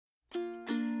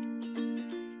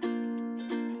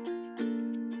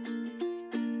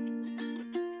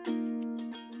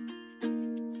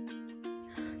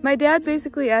My dad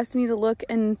basically asked me to look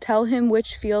and tell him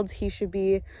which fields he should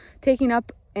be taking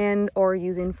up and or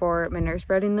using for manure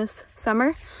spreading this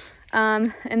summer.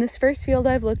 And this first field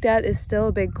I've looked at is still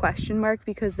a big question mark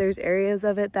because there's areas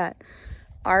of it that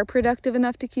are productive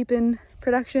enough to keep in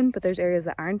production, but there's areas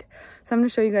that aren't. So I'm going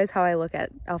to show you guys how I look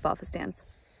at alfalfa stands.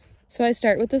 So I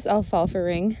start with this alfalfa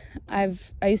ring. I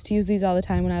used to use these all the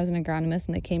time when I was an agronomist,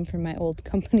 and they came from my old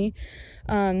company.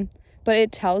 But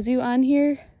it tells you on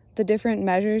here the different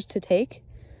measures to take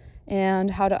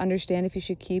and how to understand if you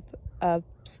should keep a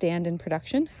stand in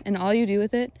production. And all you do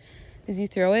with it is you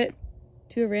throw it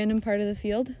to a random part of the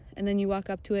field, and then you walk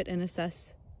up to it and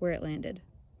assess where it landed.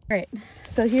 All right,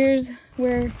 so here's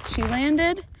where she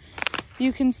landed.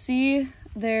 You can see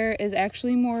there is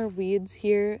actually more weeds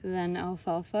here than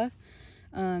alfalfa.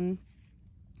 And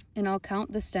I'll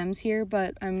count the stems here,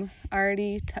 but I'm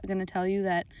already gonna tell you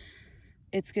that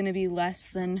it's gonna be less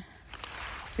than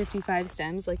 55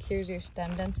 stems. Like, here's your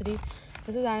stem density.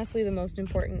 This is honestly the most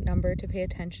important number to pay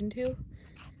attention to.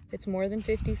 If it's more than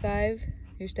 55,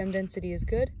 your stem density is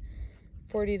good.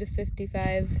 40 to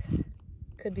 55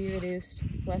 could be reduced.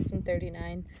 Less than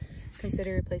 39,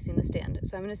 consider replacing the stand.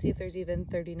 So I'm gonna see if there's even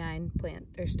 39 plant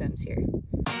or stems here.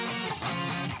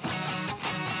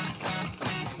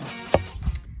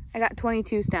 I got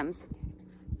 22 stems.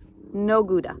 No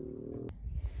Gouda.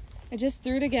 I just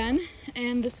threw it again,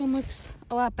 and this one looks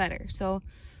a lot better. So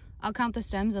I'll count the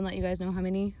stems and let you guys know how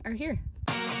many are here.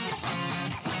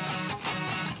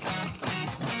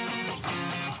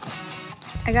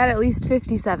 I got at least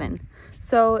 57.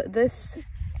 So this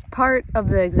part of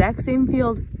the exact same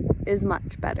field is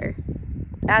much better.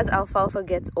 As alfalfa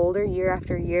gets older year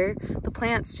after year, the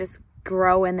plants just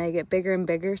grow and they get bigger and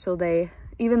bigger. So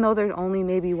even though there's only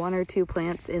maybe 1 or 2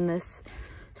 plants in this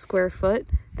square foot,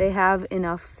 they have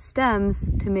enough stems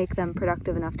to make them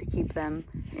productive enough to keep them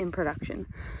in production.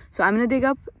 So I'm gonna dig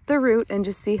up the root and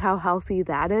just see how healthy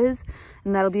that is,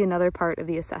 and that'll be another part of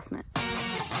the assessment.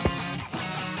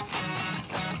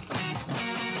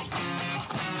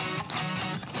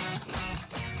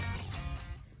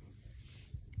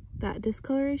 That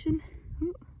discoloration?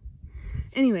 Ooh.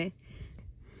 Anyway,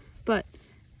 but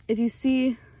if you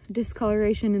see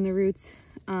discoloration in the roots,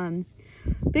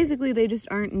 basically they just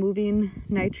aren't moving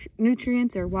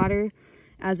nutrients or water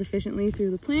as efficiently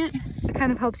through the plant. It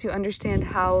kind of helps you understand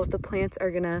how the plants are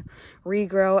gonna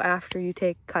regrow after you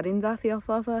take cuttings off the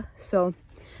alfalfa. So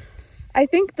I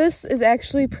think this is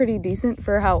actually pretty decent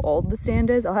for how old the stand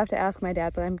is. I'll have to ask my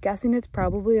dad, but I'm guessing it's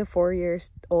probably a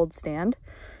 4-year-old stand.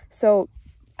 So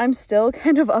I'm still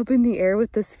kind of up in the air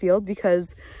with this field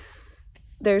because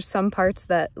there's some parts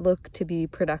that look to be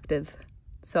productive.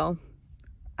 So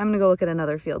I'm gonna go look at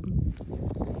another field.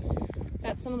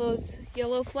 Got some of those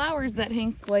yellow flowers that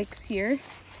Hank likes here.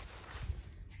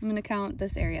 I'm gonna count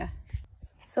this area.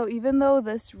 So even though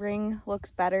this ring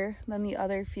looks better than the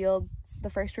other fields,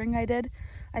 the first ring I did,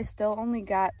 I still only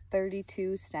got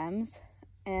 32 stems,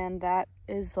 and that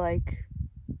is like,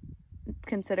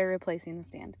 consider replacing the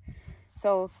stand.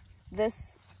 So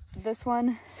this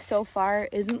one so far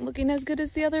isn't looking as good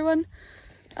as the other one,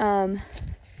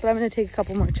 but I'm gonna take a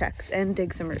couple more checks and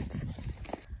dig some roots.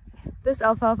 This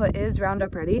alfalfa is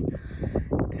Roundup ready,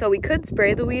 so we could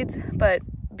spray the weeds, but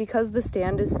because the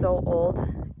stand is so old,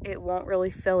 it won't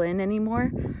really fill in anymore.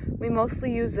 We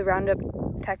mostly use the Roundup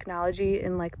technology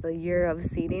in like the year of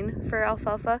seeding for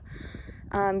alfalfa,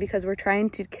 because we're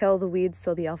trying to kill the weeds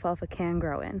so the alfalfa can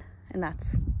grow in, and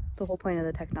that's the whole point of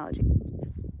the technology.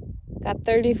 Got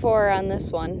 34 on this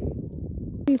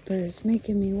one. Creeper's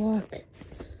making me walk.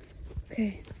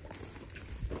 Okay.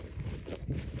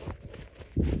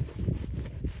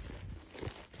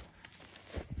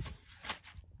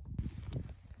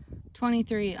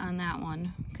 $23 on that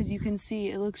one, because you can see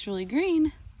it looks really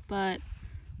green, but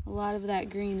a lot of that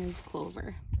green is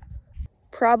clover.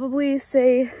 Probably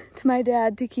say to my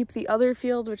dad to keep the other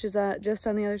field, which is just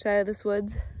on the other side of this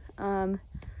woods.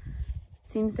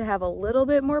 Seems to have a little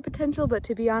bit more potential, but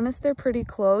to be honest, they're pretty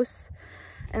close.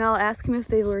 And I'll ask him if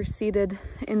they were seeded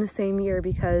in the same year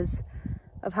because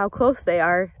of how close they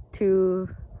are to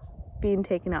being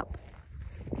taken up.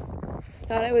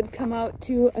 Thought I would come out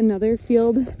to another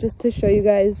field just to show you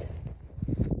guys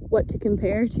what to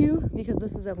compare to, because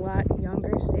this is a lot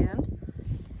younger stand.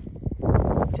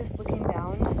 Just looking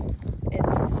down,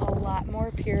 it's a lot more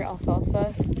pure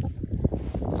alfalfa.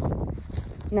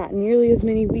 Not nearly as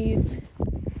many weeds.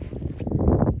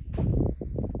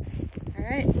 All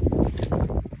right.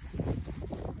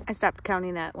 I stopped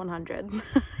counting at 100.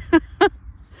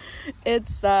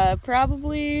 It's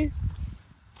probably,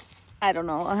 I don't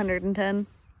know, 110.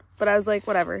 But I was like,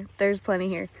 whatever, there's plenty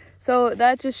here. So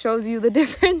that just shows you the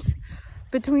difference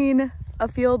between a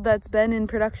field that's been in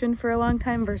production for a long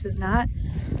time versus not.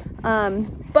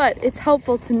 But it's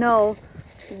helpful to know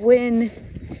when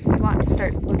you want to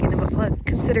start looking at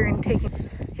considering taking,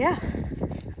 yeah,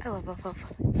 I love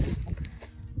alfalfa.